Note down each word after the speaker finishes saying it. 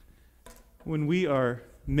When we are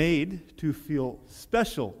made to feel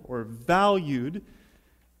special or valued,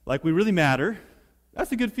 like we really matter,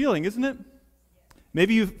 that's a good feeling, isn't it?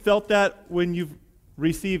 Maybe you've felt that when you've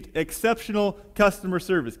received exceptional customer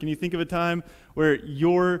service. Can you think of a time where you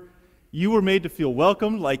were made to feel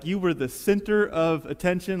welcomed, like you were the center of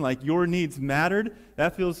attention, like your needs mattered?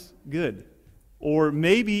 That feels good. Or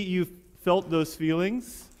maybe you felt those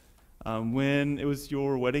feelings when it was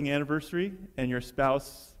your wedding anniversary and your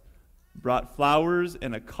spouse brought flowers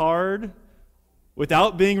and a card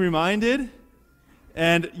without being reminded,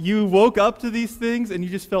 and you woke up to these things and you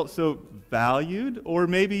just felt so valued. Or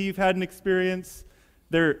maybe you've had an experience,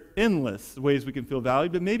 there are endless ways we can feel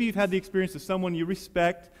valued, but maybe you've had the experience of someone you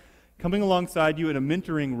respect coming alongside you in a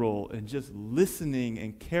mentoring role and just listening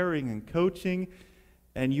and caring and coaching,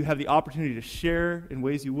 and you have the opportunity to share in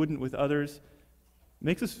ways you wouldn't with others. It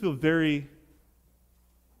makes us feel very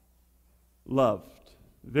loved,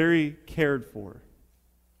 very cared for.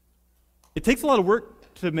 It takes a lot of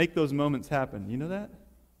work to make those moments happen. You know that?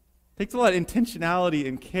 It takes a lot of intentionality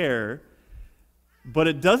and care, but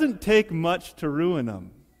it doesn't take much to ruin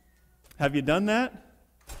them. Have you done that?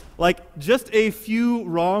 Like, just a few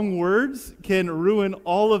wrong words can ruin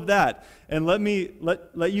all of that. And let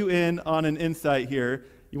you in on an insight here.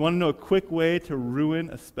 You want to know a quick way to ruin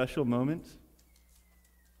a special moment?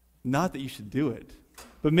 Not that you should do it,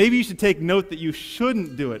 but maybe you should take note that you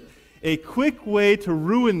shouldn't do it. A quick way to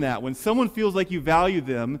ruin that when someone feels like you value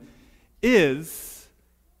them is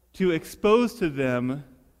to expose to them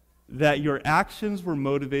that your actions were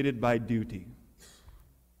motivated by duty.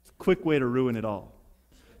 It's a quick way to ruin it all.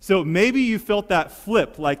 So maybe you felt that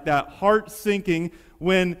flip, like that heart sinking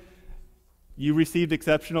when you received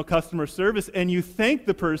exceptional customer service and you thank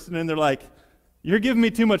the person and they're like, "You're giving me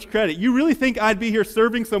too much credit. You really think I'd be here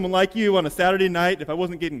serving someone like you on a Saturday night if I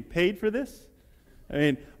wasn't getting paid for this? I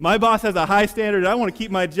mean, my boss has a high standard and I want to keep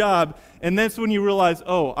my job." And that's when you realize,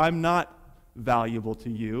 oh, I'm not valuable to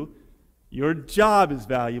you. Your job is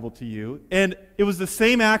valuable to you. And it was the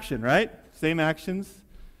same action, right? Same actions.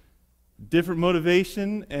 Different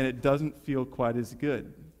motivation, and it doesn't feel quite as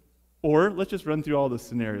good. Or let's just run through all the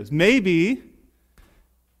scenarios. Maybe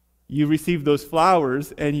you received those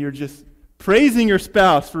flowers and you're just praising your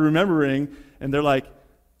spouse for remembering, and they're like,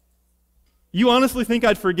 "You honestly think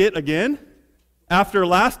I'd forget again? After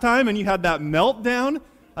last time and you had that meltdown?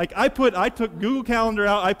 Like I took Google Calendar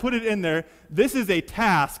out, I put it in there. This is a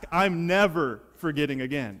task I'm never forgetting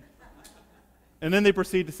again." And then they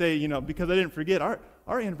proceed to say, because I didn't forget, our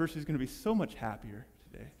anniversary is going to be so much happier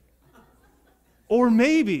today. Or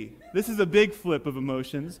maybe, this is a big flip of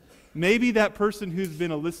emotions, maybe that person who's been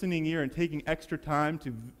a listening ear and taking extra time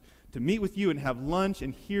to meet with you and have lunch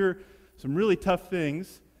and hear some really tough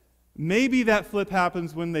things, maybe that flip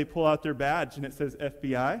happens when they pull out their badge and it says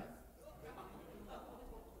FBI.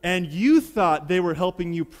 And you thought they were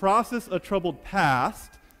helping you process a troubled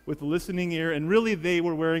past with a listening ear, and really they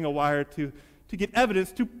were wearing a wire to get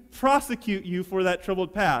evidence to prosecute you for that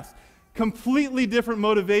troubled past. Completely different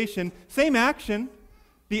motivation, same action.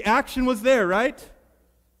 The action was there, right?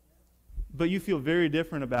 But you feel very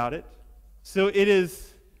different about it. So it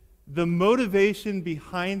is the motivation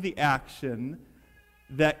behind the action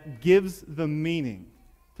that gives the meaning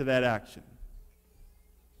to that action.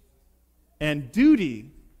 And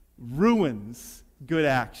duty ruins good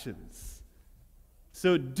actions.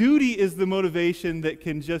 So duty is the motivation that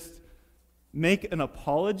can just make an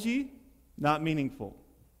apology not meaningful.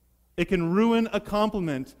 It can ruin a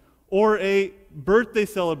compliment or a birthday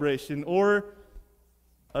celebration or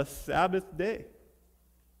a Sabbath day.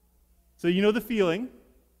 So you know the feeling.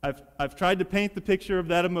 I've tried to paint the picture of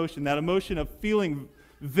that emotion of feeling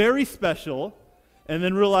very special and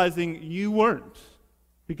then realizing you weren't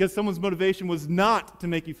because someone's motivation was not to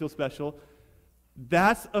make you feel special.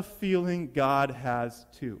 That's a feeling God has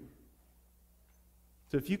too.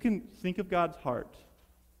 So if you can think of God's heart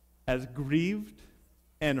as grieved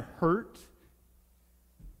and hurt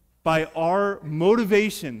by our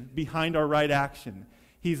motivation behind our right action,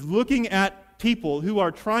 He's looking at people who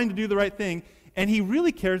are trying to do the right thing, and He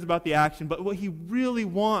really cares about the action, but what He really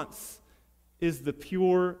wants is the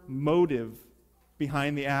pure motive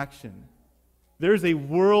behind the action. There's a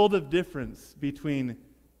world of difference between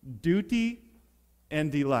duty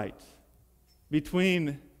and delight,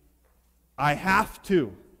 between I have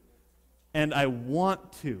to and I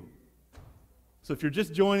want to. So if you're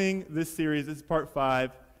just joining this series, this is part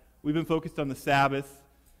 5. We've been focused on the Sabbath.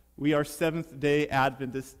 We are Seventh-day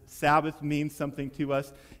Adventists. Sabbath means something to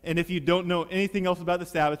us. And if you don't know anything else about the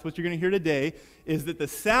Sabbath, what you're going to hear today is that the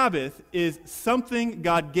Sabbath is something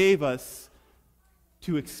God gave us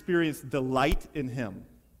to experience delight in Him.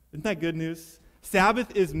 Isn't that good news?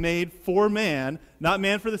 Sabbath is made for man, not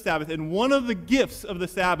man for the Sabbath. And one of the gifts of the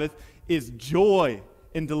Sabbath is joy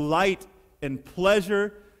and delight and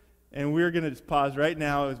pleasure. And we're going to just pause right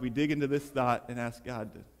now as we dig into this thought and ask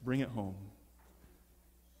God to bring it home.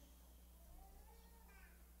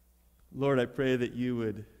 Lord, I pray that you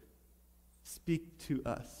would speak to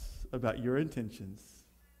us about your intentions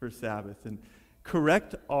for Sabbath and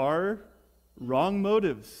correct our wrong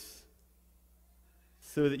motives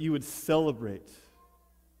so that you would celebrate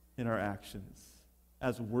in our actions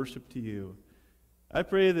as worship to you. I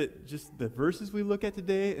pray that just the verses we look at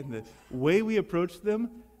today and the way we approach them,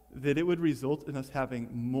 that it would result in us having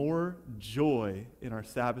more joy in our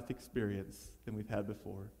Sabbath experience than we've had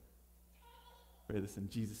before. Pray this in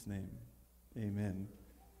Jesus' name. Amen.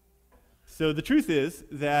 So the truth is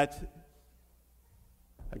that,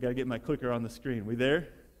 I got to get my clicker on the screen. We there?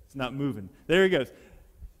 It's not moving. There it goes.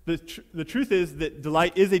 The truth is that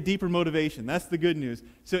delight is a deeper motivation. That's the good news.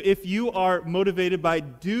 So if you are motivated by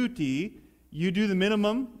duty, you do the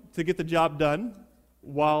minimum to get the job done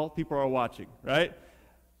while people are watching, right?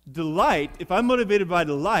 Delight, if I'm motivated by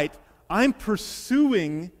delight, I'm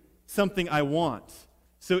pursuing something I want.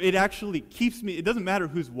 So it actually keeps me, it doesn't matter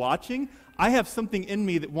who's watching, I have something in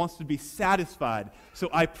me that wants to be satisfied. So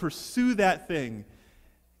I pursue that thing.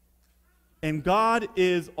 And God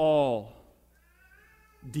is all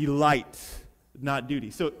delight, not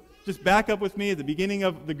duty. So just back up with me at the beginning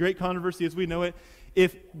of the great controversy as we know it.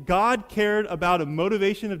 If God cared about a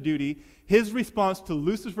motivation of duty, his response to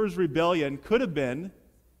Lucifer's rebellion could have been,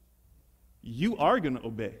 you are going to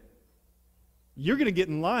obey. You're going to get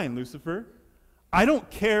in line, Lucifer. I don't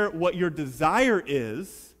care what your desire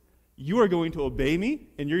is. You are going to obey me,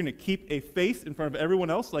 and you're going to keep a face in front of everyone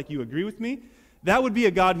else like you agree with me. That would be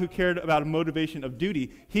a God who cared about a motivation of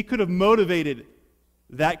duty. He could have motivated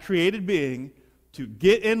that created being to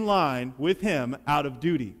get in line with him out of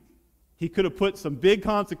duty. He could have put some big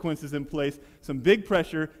consequences in place, some big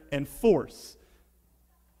pressure and force.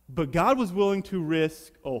 But God was willing to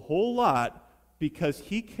risk a whole lot because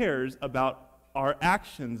he cares about our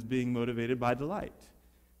actions being motivated by delight.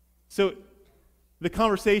 So the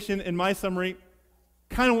conversation in my summary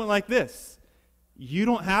kind of went like this. You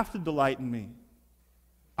don't have to delight in me.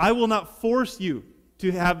 I will not force you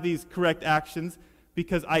to have these correct actions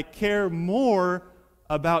because I care more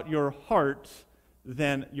about your heart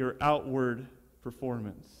than your outward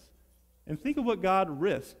performance. And think of what God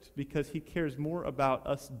risked because he cares more about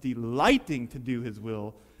us delighting to do his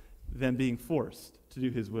will than being forced to do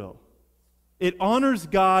his will. It honors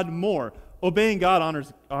God more. Obeying God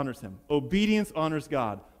honors him. Obedience honors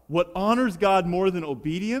God. What honors God more than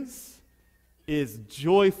obedience is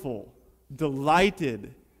joyful,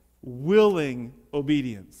 delighted, willing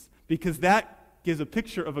obedience. Because that gives a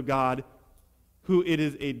picture of a God who it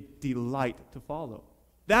is a delight to follow.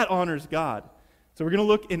 That honors God. So we're going to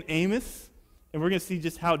look in Amos, and we're going to see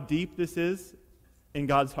just how deep this is in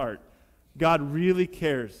God's heart. God really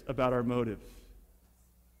cares about our motive.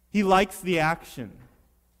 He likes the action,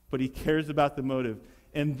 but he cares about the motive.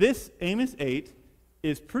 And this, Amos 8,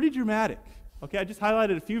 is pretty dramatic. Okay, I just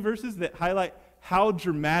highlighted a few verses that highlight how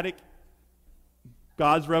dramatic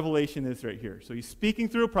God's revelation is right here. So he's speaking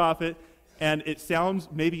through a prophet, and it sounds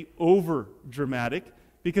maybe over dramatic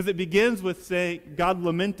because it begins with saying, God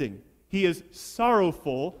lamenting. He is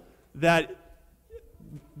sorrowful that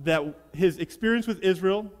his experience with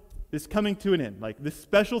Israel is coming to an end. Like this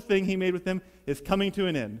special thing he made with them is coming to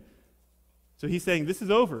an end. So he's saying, this is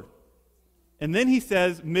over. And then he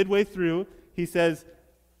says, midway through, he says,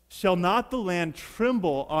 shall not the land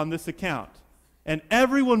tremble on this account? And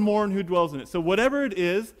everyone mourn who dwells in it. So whatever it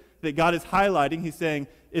is that God is highlighting, he's saying,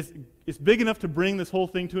 it's big enough to bring this whole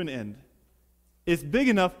thing to an end. It's big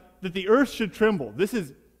enough that the earth should tremble. This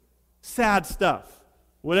is sad stuff,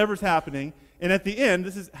 whatever's happening. And at the end,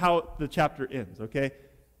 this is how the chapter ends, okay?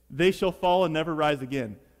 They shall fall and never rise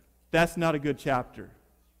again. That's not a good chapter.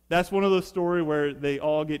 That's one of those stories where they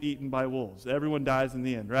all get eaten by wolves. Everyone dies in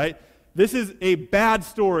the end, right? This is a bad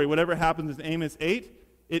story, whatever happens in Amos 8.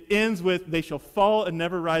 It ends with, they shall fall and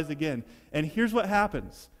never rise again. And here's what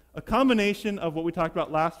happens. A combination of what we talked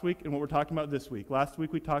about last week and what we're talking about this week. Last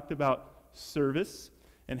week we talked about service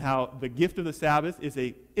and how the gift of the Sabbath is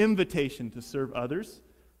an invitation to serve others.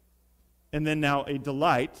 And then now a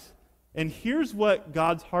delight. And here's what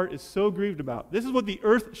God's heart is so grieved about. This is what the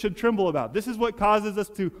earth should tremble about. This is what causes us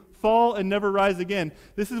to fall and never rise again.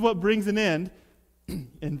 This is what brings an end.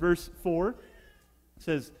 In verse 4, it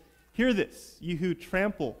says, hear this, you who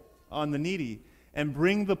trample on the needy and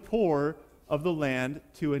bring the poor of the land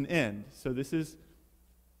to an end. So this is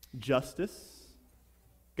justice.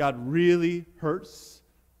 God really hurts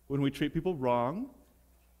when we treat people wrong,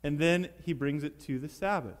 and then he brings it to the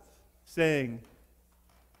Sabbath, saying,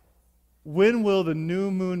 when will the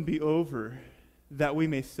new moon be over, that we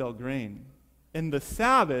may sell grain? And the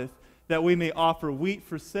Sabbath, that we may offer wheat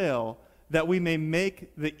for sale, that we may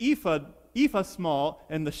make the ephah small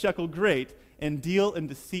and the shekel great, and deal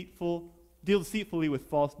deceitfully with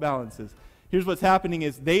false balances. Here's what's happening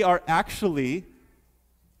is they are actually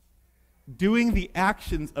doing the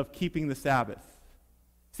actions of keeping the Sabbath.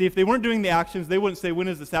 See, if they weren't doing the actions, they wouldn't say, when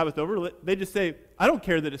is the Sabbath over? They just say, I don't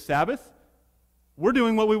care that it's Sabbath. We're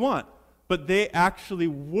doing what we want. But they actually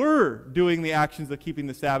were doing the actions of keeping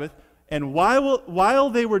the Sabbath. And while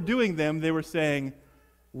they were doing them, they were saying,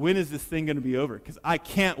 when is this thing going to be over? Because I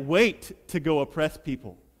can't wait to go oppress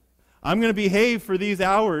people. I'm going to behave for these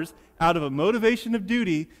hours out of a motivation of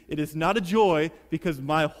duty. It is not a joy, because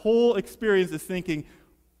my whole experience is thinking,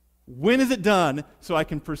 when is it done so I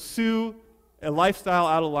can pursue a lifestyle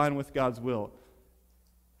out of line with God's will?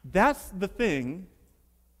 That's the thing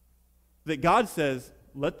that God says,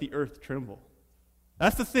 let the earth tremble.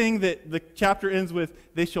 That's the thing that the chapter ends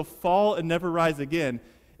with, they shall fall and never rise again.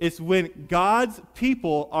 It's when God's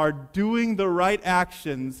people are doing the right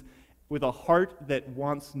actions with a heart that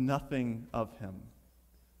wants nothing of him.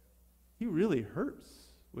 He really hurts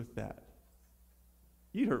with that.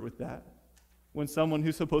 You'd hurt with that when someone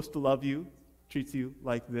who's supposed to love you treats you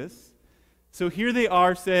like this. So here they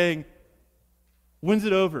are saying, when's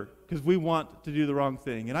it over? Because we want to do the wrong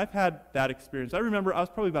thing. And I've had that experience. I remember I was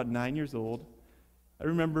probably about 9 years old. I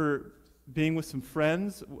remember being with some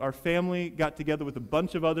friends. Our family got together with a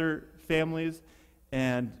bunch of other families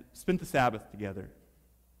and spent the Sabbath together.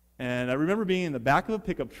 And I remember being in the back of a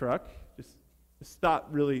pickup truck. Just this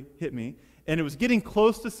thought really hit me. And it was getting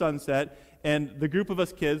close to sunset, and the group of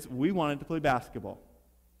us kids, we wanted to play basketball.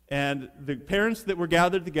 And the parents that were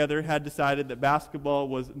gathered together had decided that basketball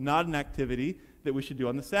was not an activity that we should do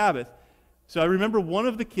on the Sabbath. So I remember one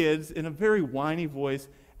of the kids, in a very whiny voice,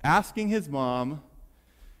 asking his mom,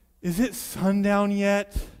 is it sundown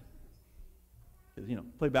yet? Because,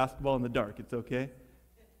 play basketball in the dark, it's okay.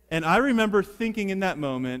 And I remember thinking in that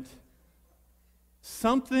moment,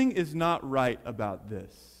 something is not right about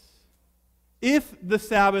this. If the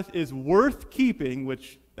Sabbath is worth keeping,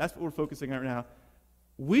 which that's what we're focusing on right now,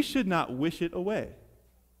 we should not wish it away.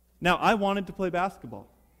 Now, I wanted to play basketball,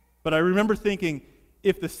 but I remember thinking,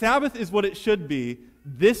 if the Sabbath is what it should be,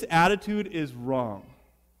 this attitude is wrong.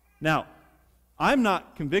 Now, I'm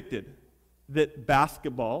not convicted that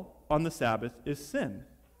basketball on the Sabbath is sin.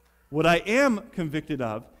 What I am convicted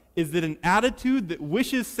of is that an attitude that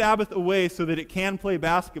wishes Sabbath away so that it can play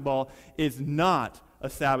basketball is not a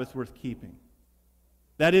Sabbath worth keeping.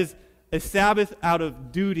 That is a Sabbath out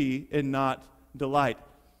of duty and not delight.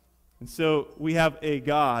 And so we have a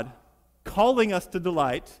God calling us to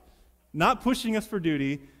delight, not pushing us for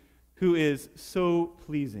duty, who is so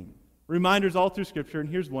pleasing. Reminders all through Scripture, and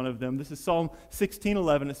here's one of them. This is Psalm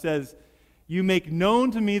 16:11. It says, you make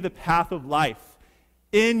known to me the path of life.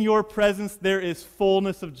 In your presence there is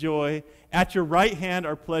fullness of joy. At your right hand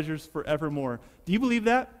are pleasures forevermore. Do you believe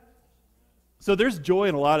that? So there's joy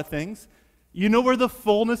in a lot of things. You know where the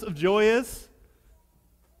fullness of joy is?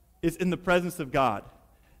 It's in the presence of God.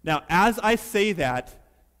 Now, as I say that,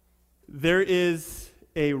 there is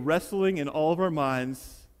a wrestling in all of our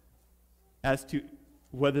minds as to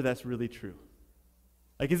whether that's really true.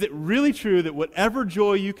 Like, is it really true that whatever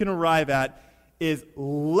joy you can arrive at is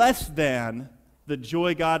less than the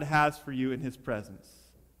joy God has for you in His presence?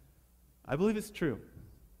 I believe it's true.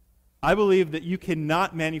 I believe that you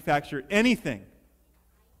cannot manufacture anything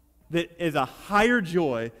that is a higher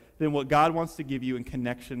joy than what God wants to give you in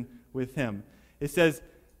connection with Him. It says,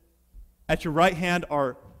 at your right hand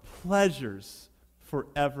are pleasures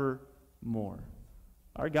forevermore.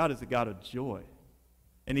 Our God is a God of joy.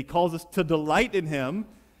 And He calls us to delight in Him.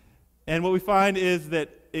 And what we find is that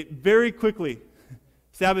it very quickly,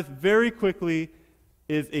 Sabbath very quickly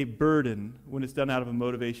is a burden when it's done out of a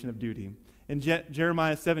motivation of duty. In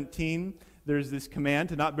Jeremiah 17, there's this command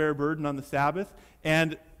to not bear a burden on the Sabbath.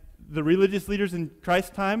 And the religious leaders in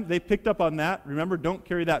Christ's time, they picked up on that. Remember, don't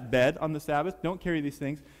carry that bed on the Sabbath. Don't carry these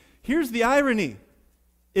things. Here's the irony,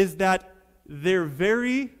 is that their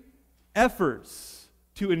very efforts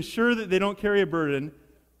to ensure that they don't carry a burden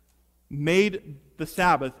made the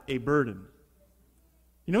Sabbath a burden.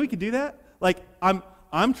 You know we could do that? Like,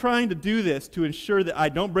 I'm trying to do this to ensure that I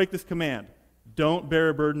don't break this command. Don't bear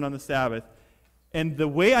a burden on the Sabbath. And the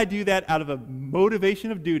way I do that out of a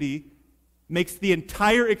motivation of duty makes the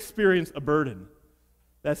entire experience a burden.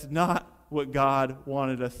 That's not what God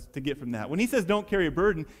wanted us to get from that. When He says don't carry a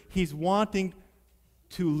burden, He's wanting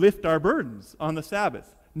to lift our burdens on the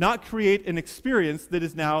Sabbath. not create an experience that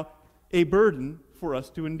is now a burden for us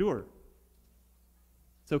to endure.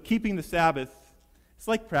 So keeping the Sabbath, it's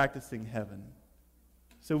like practicing heaven.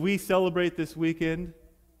 So we celebrate this weekend.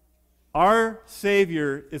 Our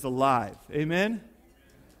Savior is alive. Amen?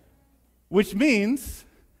 Which means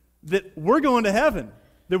that we're going to heaven,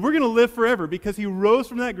 that we're going to live forever because he rose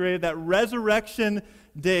from that grave. That resurrection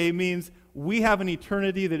day means we have an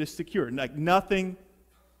eternity that is secure. Like nothing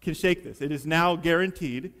can shake this. It is now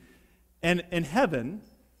guaranteed. And in heaven,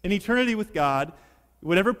 in eternity with God,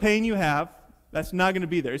 whatever pain you have, that's not going to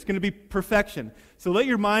be there. It's going to be perfection. So let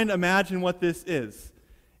your mind imagine what this is.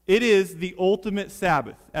 It is the ultimate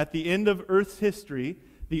Sabbath. At the end of Earth's history,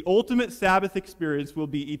 the ultimate Sabbath experience will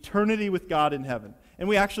be eternity with God in heaven. And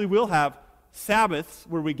we actually will have Sabbaths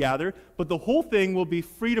where we gather, but the whole thing will be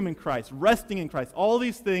freedom in Christ, resting in Christ, all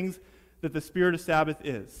these things that the spirit of Sabbath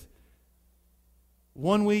is.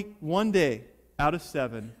 1 week, 1 day out of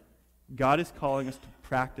 7, God is calling us to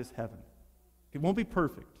practice heaven. It won't be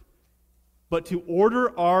perfect, but to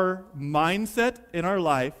order our mindset in our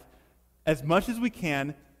life as much as we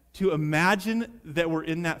can to imagine that we're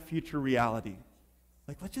in that future reality.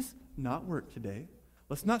 Like, let's just not work today.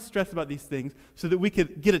 Let's not stress about these things so that we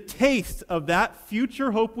could get a taste of that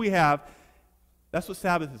future hope we have. That's what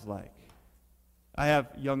Sabbath is like. I have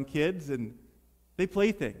young kids, and they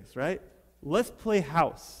play things, right? Let's play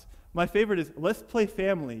house. My favorite is, let's play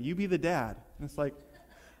family. You be the dad. And it's like,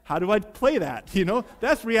 how do I play that? You know,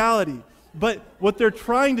 that's reality. But what they're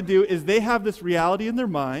trying to do is they have this reality in their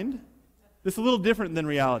mind that's a little different than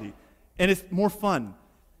reality. And it's more fun.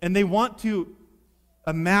 And they want to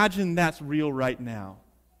imagine that's real right now.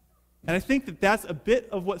 And I think that that's a bit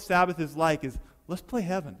of what Sabbath is like, is let's play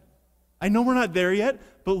heaven. I know we're not there yet,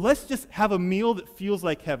 but let's just have a meal that feels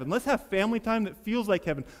like heaven. Let's have family time that feels like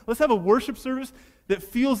heaven. Let's have a worship service that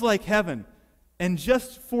feels like heaven. And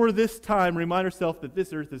just for this time, remind ourselves that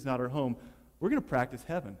this earth is not our home. We're going to practice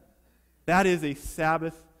heaven. That is a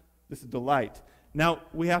Sabbath, this is delight. Now,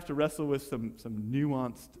 we have to wrestle with some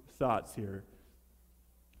nuanced thoughts here.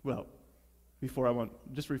 Well, before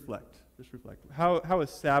just reflect. How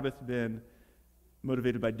has Sabbath been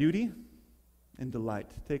motivated by duty and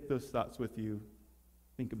delight? Take those thoughts with you.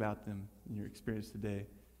 Think about them in your experience today.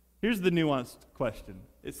 Here's the nuanced question.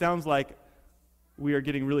 It sounds like we are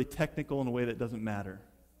getting really technical in a way that doesn't matter.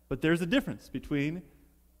 But there's a difference between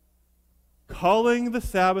calling the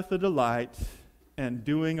Sabbath a delight and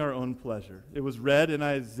doing our own pleasure. It was read in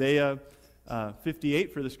Isaiah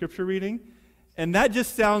 58 for the scripture reading, and that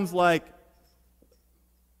just sounds like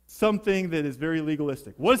something that is very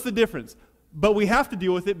legalistic. What's the difference? But we have to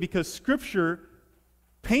deal with it because Scripture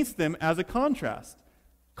paints them as a contrast.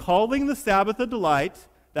 Calling the Sabbath a delight,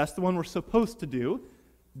 that's the one we're supposed to do.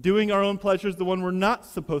 Doing our own pleasure is the one we're not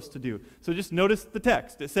supposed to do. So just notice the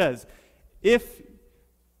text. It says,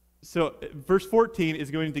 verse 14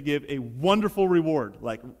 is going to give a wonderful reward,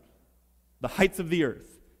 like the heights of the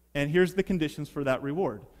earth. And here's the conditions for that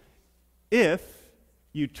reward. If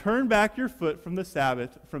you turn back your foot from the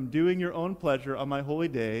Sabbath, from doing your own pleasure on my holy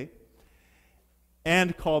day,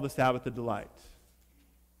 and call the Sabbath a delight.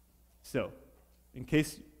 So, in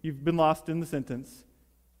case you've been lost in the sentence,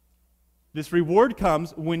 this reward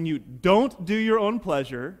comes when you don't do your own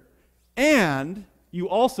pleasure, and you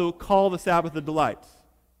also call the Sabbath a delight.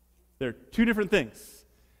 They're two different things.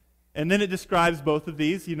 And then it describes both of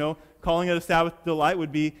these. You know, calling it a Sabbath delight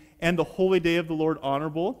would be, and the holy day of the Lord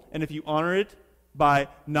honorable. And if you honor it by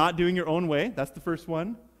not doing your own way, that's the first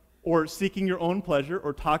one, or seeking your own pleasure,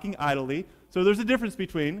 or talking idly. So there's a difference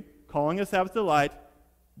between calling a Sabbath delight,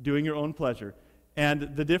 doing your own pleasure.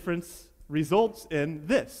 And the difference results in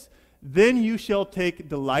this. Then you shall take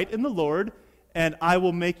delight in the Lord, and I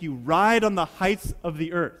will make you ride on the heights of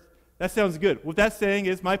the earth. That sounds good. What that's saying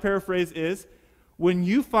is, my paraphrase is, when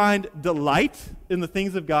you find delight in the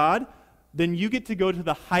things of God, then you get to go to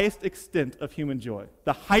the highest extent of human joy,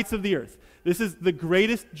 the heights of the earth. This is the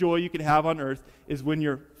greatest joy you could have on earth, is when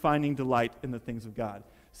you're finding delight in the things of God.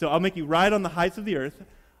 So I'll make you ride on the heights of the earth.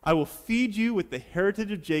 I will feed you with the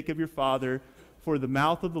heritage of Jacob your father, for the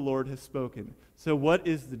mouth of the Lord has spoken. So what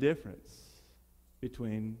is the difference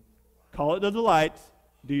between call it a delight,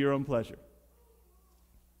 do your own pleasure?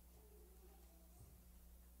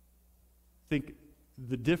 I think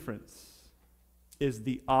the difference is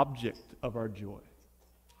the object of our joy,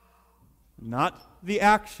 not the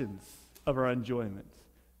actions of our enjoyment.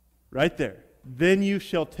 Right there. Then you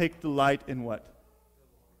shall take delight in what?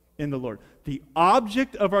 In the Lord. The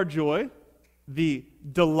object of our joy, the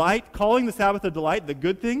delight, calling the Sabbath a delight, the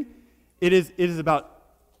good thing, it is about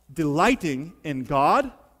delighting in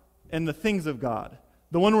God and the things of God.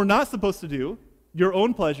 The one we're not supposed to do your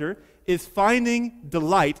own pleasure, is finding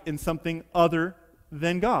delight in something other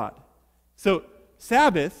than God. So,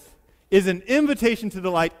 Sabbath is an invitation to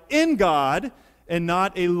delight in God and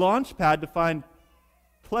not a launch pad to find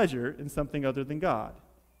pleasure in something other than God.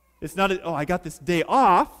 It's not, I got this day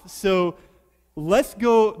off, so let's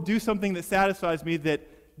go do something that satisfies me that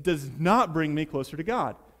does not bring me closer to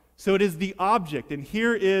God. So it is the object, and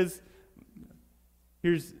here's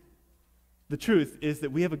the truth, is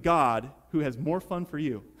that we have a God who has more fun for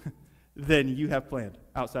you than you have planned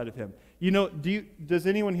outside of him. Does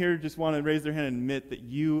anyone here just want to raise their hand and admit that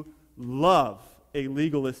you love a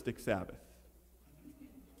legalistic Sabbath?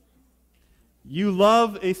 You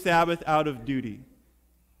love a Sabbath out of duty.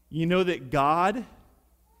 You know that God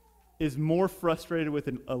is more frustrated with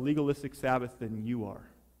a legalistic Sabbath than you are.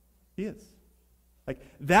 He is.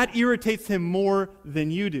 That irritates him more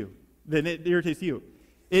than you do, than it irritates you.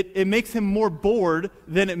 It makes him more bored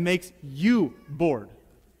than it makes you bored.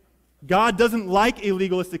 God doesn't like a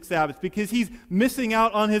legalistic Sabbath because he's missing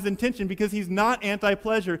out on his intention, because he's not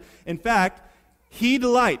anti-pleasure. In fact, he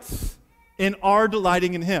delights in our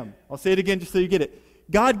delighting in him. I'll say it again just so you get it.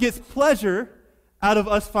 God gets pleasure out of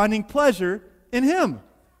us finding pleasure in him.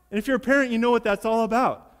 And if you're a parent, you know what that's all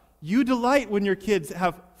about. You delight when your kids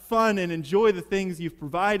have fun and enjoy the things you've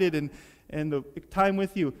provided and the time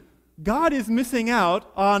with you. God is missing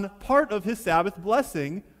out on part of his Sabbath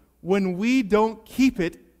blessing when we don't keep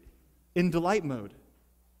it in delight mode.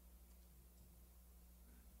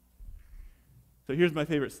 So here's my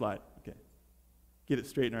favorite slide. Okay, get it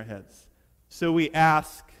straight in our heads. So we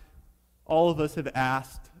ask, all of us have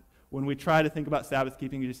asked, when we try to think about Sabbath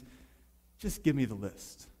keeping, you just give me the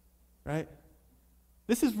list, right?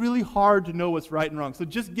 This is really hard to know what's right and wrong. So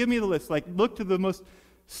just give me the list. Look to the most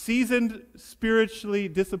seasoned, spiritually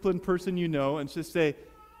disciplined person you know and just say,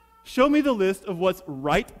 show me the list of what's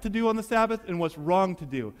right to do on the Sabbath and what's wrong to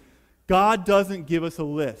do. God doesn't give us a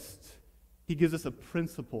list. He gives us a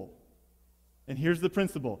principle. And here's the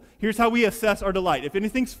principle. Here's how we assess our delight. If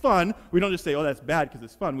anything's fun, we don't just say, oh, that's bad because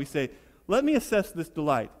it's fun. We say, let me assess this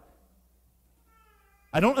delight.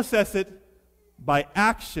 I don't assess it by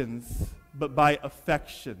actions, but by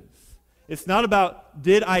affections. It's not about,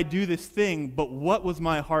 did I do this thing, but what was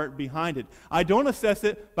my heart behind it? I don't assess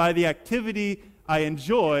it by the activity I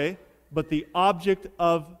enjoy, but the object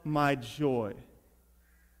of my joy.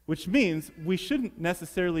 Which means we shouldn't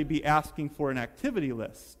necessarily be asking for an activity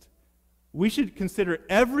list. We should consider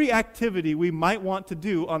every activity we might want to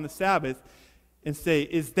do on the Sabbath and say,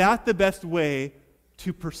 is that the best way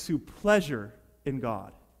to pursue pleasure in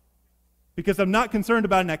God? Because I'm not concerned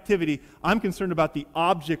about an activity, I'm concerned about the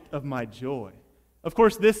object of my joy. Of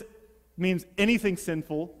course, this means anything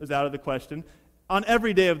sinful is out of the question on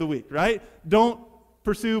every day of the week, right? Don't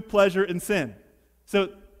pursue pleasure in sin.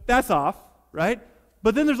 So that's off, right?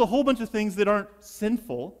 But then there's a whole bunch of things that aren't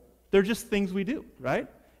sinful. They're just things we do, right?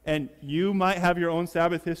 And you might have your own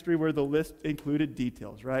Sabbath history where the list included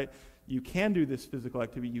details, right? You can do this physical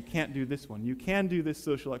activity, you can't do this one. You can do this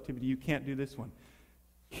social activity, you can't do this one.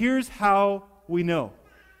 Here's how we know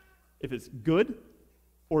if it's good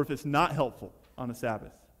or if it's not helpful on a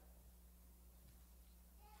Sabbath.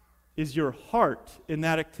 Is your heart in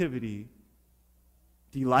that activity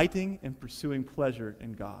delighting and pursuing pleasure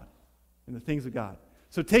in God, in the things of God?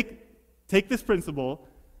 So take this principle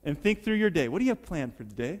and think through your day. What do you have planned for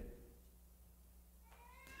today?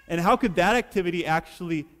 And how could that activity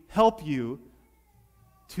actually help you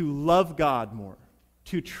to love God more,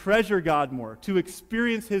 to treasure God more, to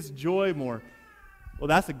experience his joy more? Well,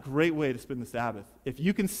 that's a great way to spend the Sabbath. If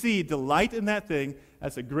you can see delight in that thing,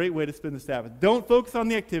 that's a great way to spend the Sabbath. Don't focus on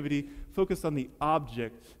the activity, focus on the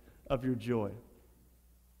object of your joy.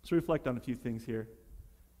 Let's reflect on a few things here.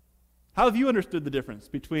 How have you understood the difference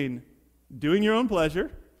between doing your own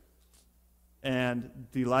pleasure and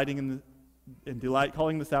delighting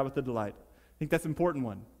calling the Sabbath a delight? I think that's an important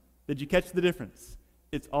one. Did you catch the difference?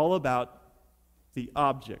 It's all about the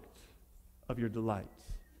object of your delight.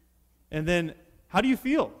 And then, how do you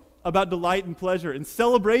feel about delight and pleasure and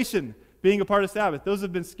celebration being a part of Sabbath? Those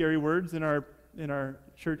have been scary words in our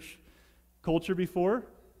church culture before.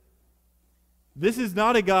 This is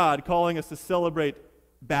not a God calling us to celebrate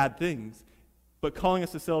bad things, but calling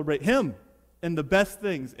us to celebrate him and the best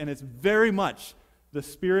things. And it's very much the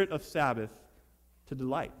spirit of Sabbath to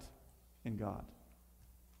delight in God.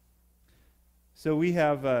 So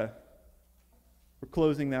we're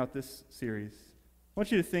closing out this series. I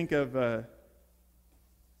want you to think of, I'll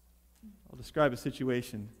describe a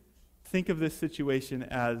situation. Think of this situation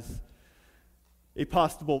as a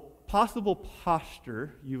possible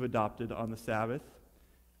posture you've adopted on the Sabbath.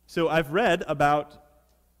 So I've read about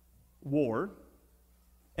war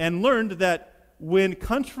and learned that when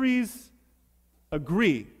countries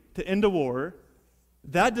agree to end a war,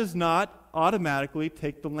 that does not automatically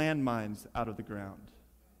take the landmines out of the ground.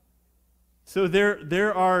 So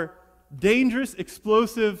there are dangerous,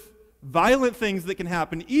 explosive, violent things that can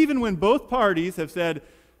happen even when both parties have said,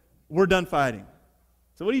 we're done fighting.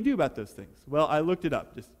 So what do you do about those things? Well, I looked it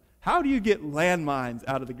up. Just how do you get landmines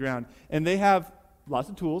out of the ground? And they have lots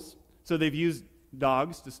of tools. So they've used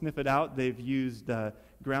dogs to sniff it out. They've used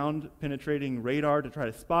ground-penetrating radar to try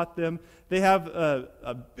to spot them. They have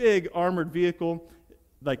a big armored vehicle,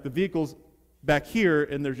 like the vehicle's back here,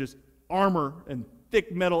 and there's just armor and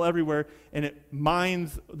thick metal everywhere, and it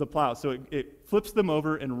mines the plow. So it flips them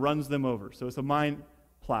over and runs them over. So it's a mine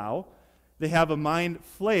plow. They have a mine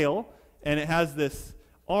flail, and it has this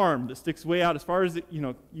arm that sticks way out as far as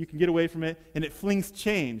you can get away from it, and it flings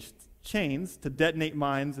chains to detonate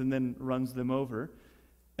mines and then runs them over.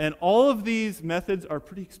 And all of these methods are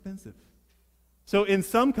pretty expensive. So in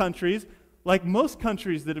some countries, like most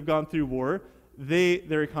countries that have gone through war,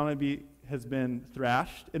 their economy has been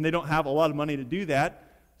thrashed, and they don't have a lot of money to do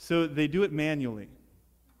that, so they do it manually.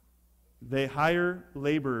 They hire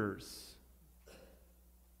laborers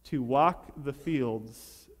to walk the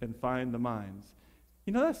fields and find the mines.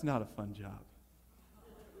 That's not a fun job.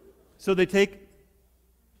 So they take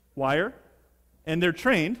wire, and they're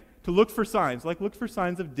trained to look for signs, like look for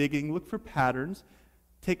signs of digging, look for patterns,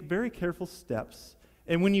 take very careful steps.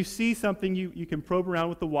 And when you see something, you can probe around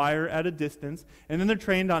with the wire at a distance, and then they're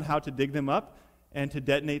trained on how to dig them up and to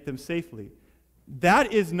detonate them safely.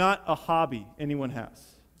 That is not a hobby anyone has.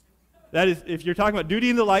 That is, if you're talking about duty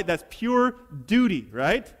in the light, that's pure duty,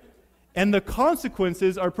 right? And the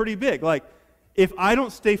consequences are pretty big. Like, if I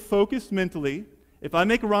don't stay focused mentally, if I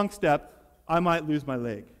make a wrong step, I might lose my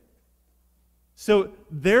leg. So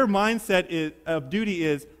their mindset of duty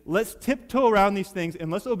is, let's tiptoe around these things and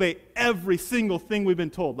let's obey every single thing we've been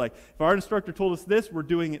told. Like, if our instructor told us this, we're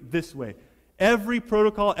doing it this way. Every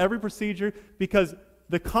protocol, every procedure, because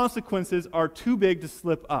the consequences are too big to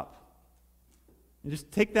slip up. And just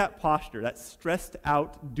take that posture, that stressed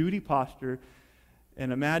out duty posture,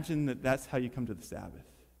 and imagine that that's how you come to the Sabbath.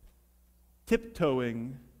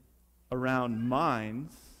 Tiptoeing around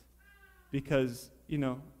mines because,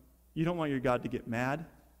 you don't want your God to get mad.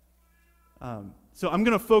 So I'm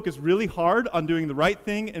going to focus really hard on doing the right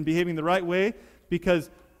thing and behaving the right way because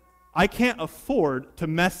I can't afford to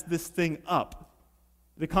mess this thing up.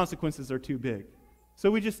 The consequences are too big.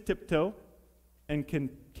 So we just tiptoe and can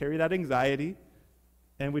carry that anxiety,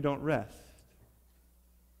 and we don't rest.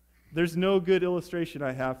 There's no good illustration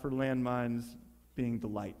I have for landmines being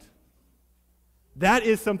delight. That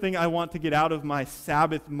is something I want to get out of my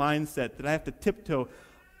Sabbath mindset, that I have to tiptoe.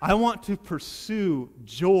 I want to pursue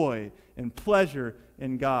joy and pleasure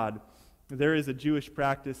in God. There is a Jewish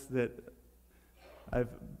practice that I've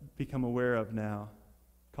become aware of now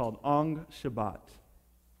called Ong Shabbat.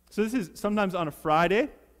 So this is sometimes on a Friday,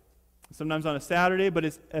 sometimes on a Saturday, but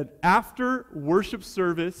it's an after worship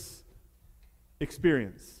service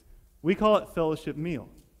experience. We call it fellowship meal.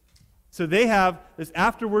 So they have this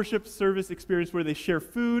after worship service experience where they share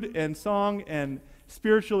food and song and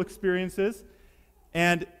spiritual experiences.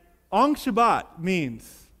 And Ong Shabbat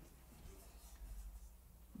means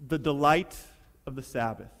the delight of the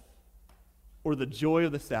Sabbath or the joy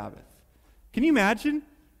of the Sabbath. Can you imagine?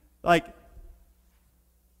 Like,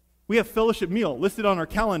 we have fellowship meal listed on our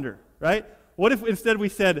calendar, right? What if instead we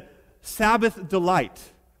said Sabbath delight?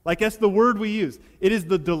 Like, that's the word we use. It is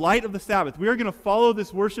the delight of the Sabbath. We are going to follow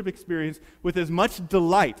this worship experience with as much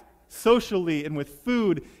delight, socially and with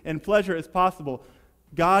food and pleasure as possible.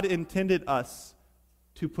 God intended us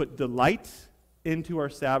to put delight into our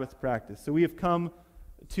Sabbath practice. So we have come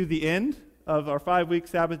to the end of our 5-week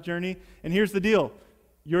Sabbath journey, and here's the deal.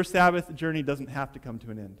 Your Sabbath journey doesn't have to come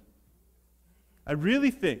to an end. I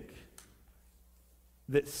really think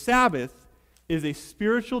that Sabbath is a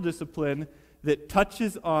spiritual discipline that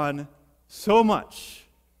touches on so much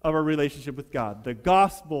of our relationship with God, the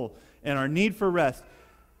gospel and our need for rest.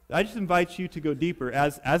 I just invite you to go deeper.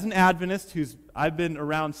 As an Adventist I've been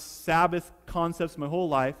around Sabbath concepts my whole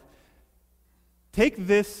life, take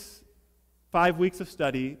this 5 weeks of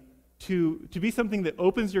study to be something that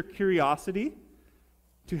opens your curiosity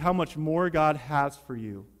to how much more God has for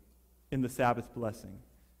you in the Sabbath blessing.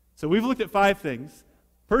 So we've looked at 5 things.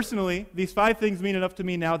 Personally, these 5 things mean enough to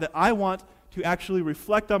me now that I want to actually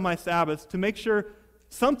reflect on my Sabbath to make sure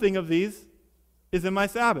something of these is in my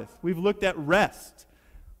Sabbath. We've looked at rest.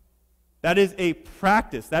 That is a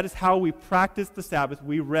practice. That is how we practice the Sabbath.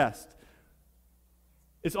 We rest.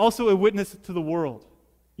 It's also a witness to the world.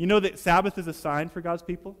 You know that Sabbath is a sign for God's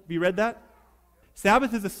people? Have you read that?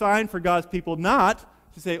 Sabbath is a sign for God's people not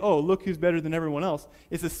to say, oh, look who's better than everyone else.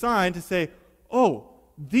 It's a sign to say, oh,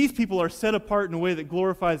 these people are set apart in a way that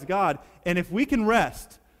glorifies God. And if we can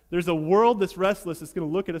rest, there's a world that's restless that's going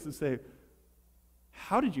to look at us and say,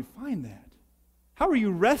 how did you find that? How are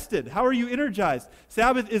you rested? How are you energized?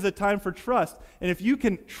 Sabbath is a time for trust. And if you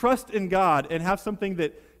can trust in God and have something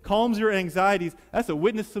that calms your anxieties, that's a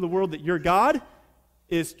witness to the world that your God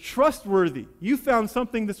is trustworthy. You found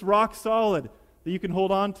something that's rock solid that you can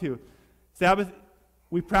hold on to. Sabbath,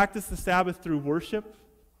 we practice the Sabbath through worship.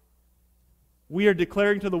 We are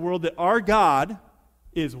declaring to the world that our God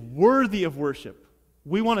is worthy of worship.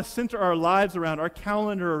 We want to center our lives around, our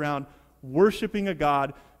calendar around, worshiping a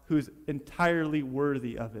God who's entirely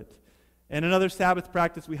worthy of it. And another Sabbath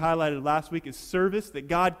practice we highlighted last week is service, that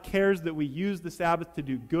God cares that we use the Sabbath to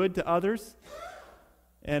do good to others.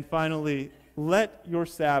 And finally, let your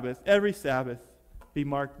Sabbath, every Sabbath, be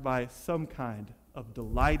marked by some kind of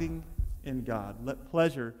delighting in God. Let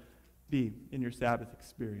pleasure be in your Sabbath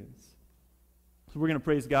experience. So we're going to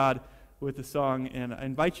praise God with a song, and I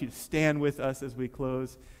invite you to stand with us as we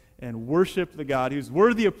close and worship the God who's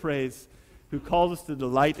worthy of praise, who calls us to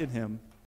delight in him.